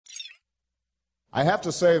I have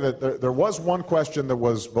to say that there was one question that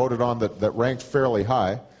was voted on that ranked fairly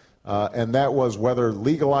high, and that was whether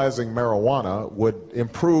legalizing marijuana would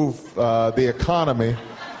improve the economy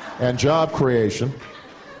and job creation.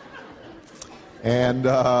 And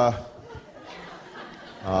I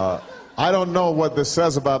don't know what this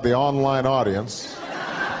says about the online audience,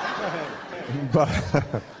 but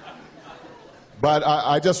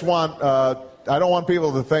I just want, I don't want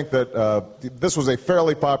people to think that this was a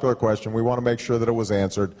fairly popular question. We want to make sure that it was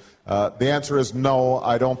answered. The answer is no,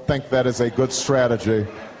 I don't think that is a good strategy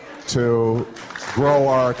to grow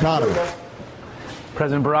our economy.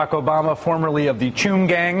 President Barack Obama, formerly of the Choom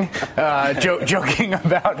Gang, joking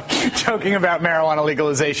about marijuana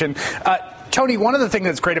legalization. Tony, one of the things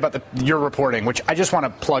that's great about your reporting, which I just want to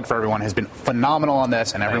plug for everyone, has been phenomenal on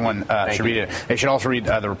this, and everyone should read it. They should also read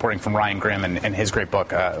the reporting from Ryan Grimm and his great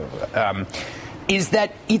book. Is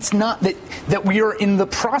that it's not that we are in the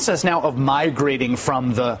process now of migrating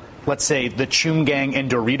from the, let's say, the Choom Gang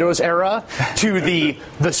and Doritos era to the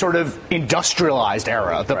sort of industrialized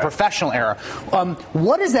era, the professional era.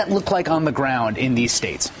 What does that look like on the ground in these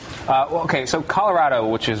states? Okay, so Colorado,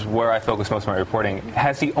 which is where I focus most of my reporting,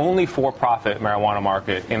 has the only for-profit marijuana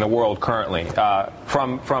market in the world currently,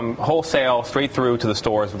 from wholesale straight through to the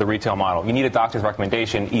stores with the retail model. You need a doctor's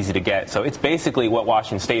recommendation, easy to get. So it's basically what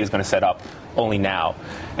Washington State is going to set up only now.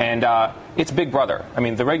 And it's Big Brother. I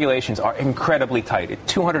mean, the regulations are incredibly tight.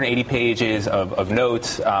 280 pages of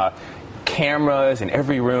notes, cameras in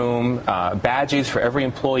every room, badges for every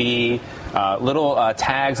employee, little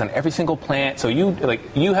tags on every single plant. So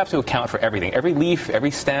you have to account for everything, every leaf,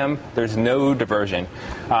 every stem. There's no diversion.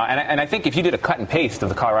 And I think if you did a cut and paste of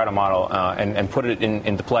the Colorado model and put it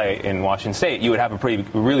into play in Washington State, you would have a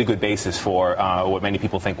really good basis for what many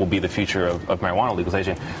people think will be the future of marijuana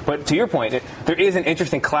legalization. But to your point, there is an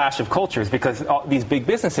interesting clash of cultures because all these big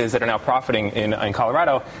businesses that are now profiting in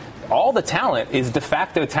Colorado, all the talent is de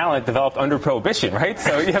facto talent developed under Prohibition, right?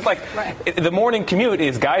 So you have the morning commute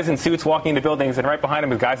is guys in suits walking into buildings, and right behind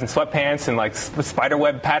them is guys in sweatpants and like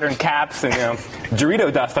spiderweb pattern caps and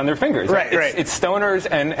Dorito dust on their fingers. Right. It's stoners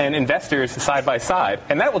and investors side by side,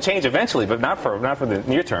 and that will change eventually, but not for the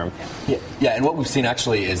near term. Yeah, and what we've seen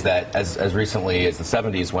actually is that as recently as the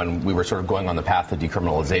 70s, when we were sort of going on the path of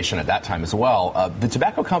decriminalization at that time as well, the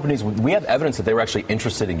tobacco companies, we have evidence that they were actually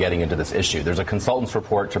interested in getting into this issue. There's a consultant's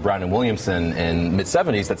report to Brown and Williamson in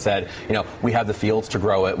mid-70s that said, we have the fields to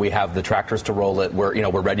grow it, we have the tractors to roll it,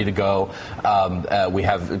 we're ready to go. We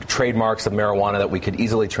have trademarks of marijuana that we could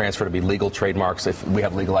easily transfer to be legal trademarks if we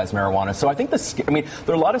have legalized marijuana. So I think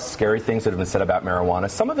there are a lot of scary things that have been said about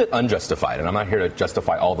marijuana, some of it unjustified, and I'm not here to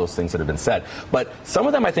justify all those things that have been said, but some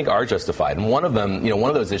of them I think are justified. And one of them, one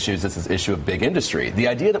of those issues is this issue of big industry. The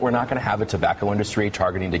idea that we're not going to have a tobacco industry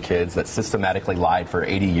targeting to kids that systematically lied for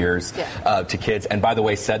 80 years to kids, and by the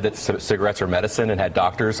way said that cigarettes are medicine and had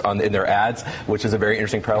doctors in their ads, which is a very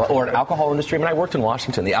interesting parallel. Or an alcohol industry. I mean, I worked in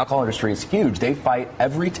Washington. The alcohol industry is huge. They fight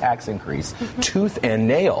every tax increase tooth and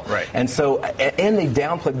nail. Right. And so, and they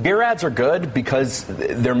downplay. Beer ads are good because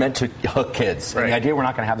they're meant to hook kids. Right. And the idea we're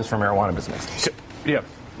not going to have this for marijuana business. So, yeah.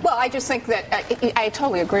 Well, I just think that I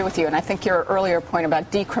totally agree with you, and I think your earlier point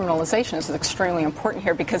about decriminalization is extremely important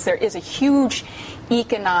here because there is a huge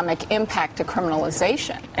economic impact to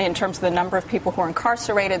criminalization in terms of the number of people who are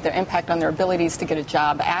incarcerated, their impact on their abilities to get a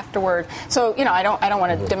job afterward. So, I don't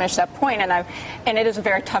want to diminish that point, and it is a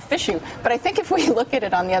very tough issue. But I think if we look at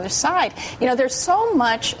it on the other side, there's so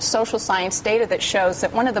much social science data that shows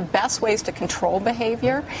that one of the best ways to control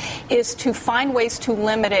behavior is to find ways to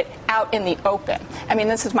limit it out in the open. I mean,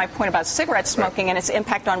 this is my point about cigarette smoking and its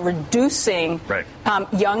impact on reducing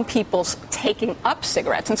young people's taking up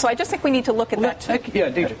cigarettes. And so I just think we need to look at that too.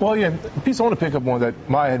 Yeah, DJ. Well, the piece I want to pick up on that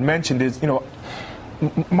Maya had mentioned is,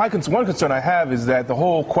 one concern I have is that the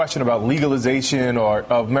whole question about legalization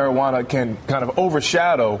of marijuana can kind of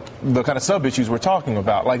overshadow the kind of sub-issues we're talking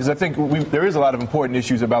about. Because I think there is a lot of important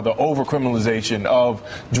issues about the over-criminalization of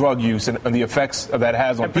drug use and the effects that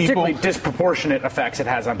has on people. Particularly disproportionate effects it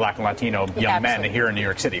has on Black and Latino young men here in New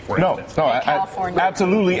York City, for instance. California.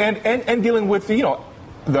 Absolutely. And dealing with,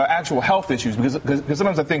 the actual health issues, because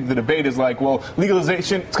sometimes I think the debate is like, well,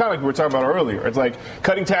 legalization, it's kind of like we were talking about earlier. It's like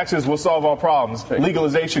cutting taxes will solve all problems.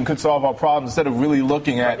 Legalization could solve all problems instead of really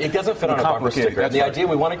looking at it doesn't fit on a bumper sticker. The idea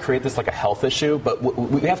we want to create this like a health issue, but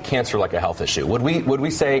we have cancer like a health issue. Would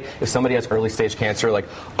we say if somebody has early stage cancer, like,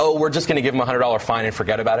 oh, we're just going to give them a $100 fine and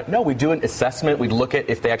forget about it? No, we do an assessment. We look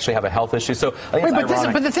at if they actually have a health issue. So I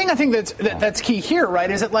think but the thing I think that's key here,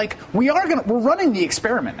 right, is that like we're running the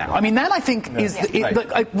experiment now. I mean, that I think is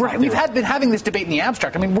we've been having this debate in the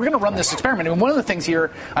abstract. I mean, we're going to run this experiment. I mean, one of the things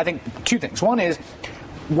here, I think, two things. One is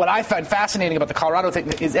what I find fascinating about the Colorado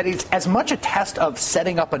thing is that it's as much a test of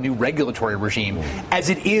setting up a new regulatory regime as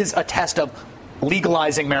it is a test of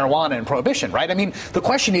legalizing marijuana and prohibition, right? I mean, the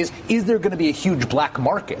question is there going to be a huge black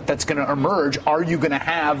market that's going to emerge?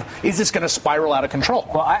 Is this going to spiral out of control?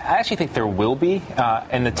 Well, I actually think there will be,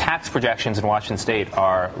 and the tax projections in Washington State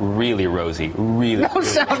are really rosy, really. Those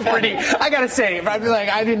sound pretty, I got to say,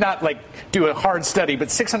 I did not do a hard study, but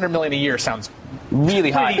 $600 million a year sounds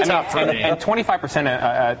really high. Tough for me. And 25%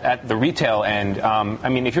 at the retail end.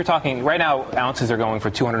 If you're talking right now, ounces are going for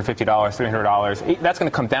 $250, $300. That's going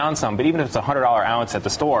to come down some. But even if it's a $100 ounce at the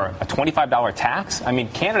store, a $25 tax. I mean,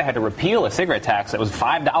 Canada had to repeal a cigarette tax that was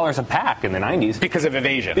 $5 a pack in the 90s because of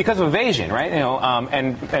evasion. Because of evasion, right?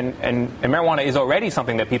 And marijuana is already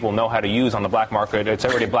something that people know how to use on the black market. It's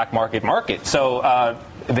already a black market. So.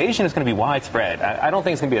 Evasion is going to be widespread. I don't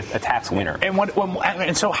think it's going to be a tax winner.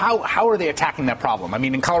 And so how are they attacking that problem? I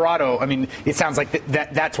mean, in Colorado, it sounds like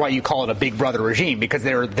that's why you call it a Big Brother regime, because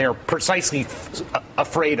they're precisely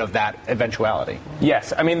afraid of that eventuality.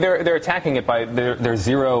 Yes, they're attacking it by there's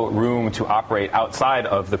zero room to operate outside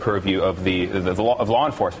of the purview of of law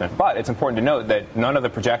enforcement. But it's important to note that none of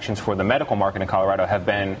the projections for the medical market in Colorado have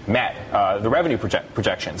been met. The revenue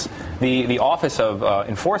projections, the Office of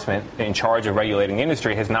Enforcement in charge of regulating the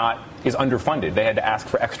industry is underfunded. They had to ask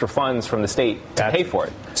for extra funds from the state to pay for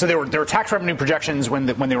it. So there were tax revenue projections when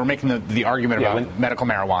they were making the argument about medical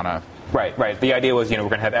marijuana. Right. The idea was, we're going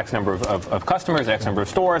to have X number of customers, X number of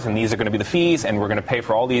stores, and these are going to be the fees, and we're going to pay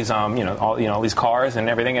for all these, all these cars and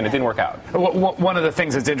everything, and it didn't work out. One of the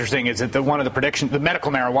things that's interesting is that one of the predictions, the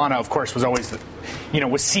medical marijuana, of course, was always,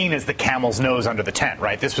 was seen as the camel's nose under the tent,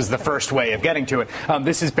 right? This was the first way of getting to it.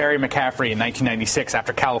 This is Barry McCaffrey in 1996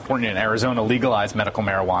 after California and Arizona legalized medical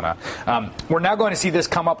marijuana. We're now going to see this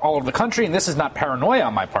come up all over the country, and this is not paranoia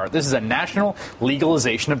on my part. This is a national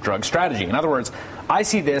legalization of drug strategy. In other words, I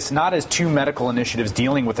see this not as two medical initiatives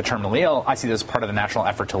dealing with the terminally ill. I see this as part of the national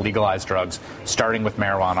effort to legalize drugs, starting with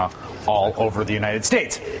marijuana all over the United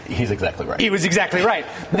States. He's exactly right. He was exactly right.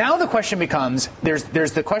 Now the question becomes, there's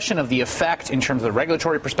the question of the effect in terms of the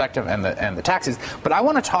regulatory perspective and the taxes, but I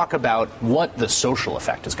want to talk about what the social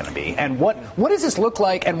effect is going to be, and what does this look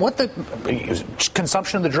like, and what the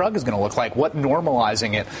consumption of the drug is going to look like, what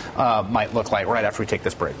normalizing it might look like right after we take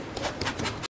this break.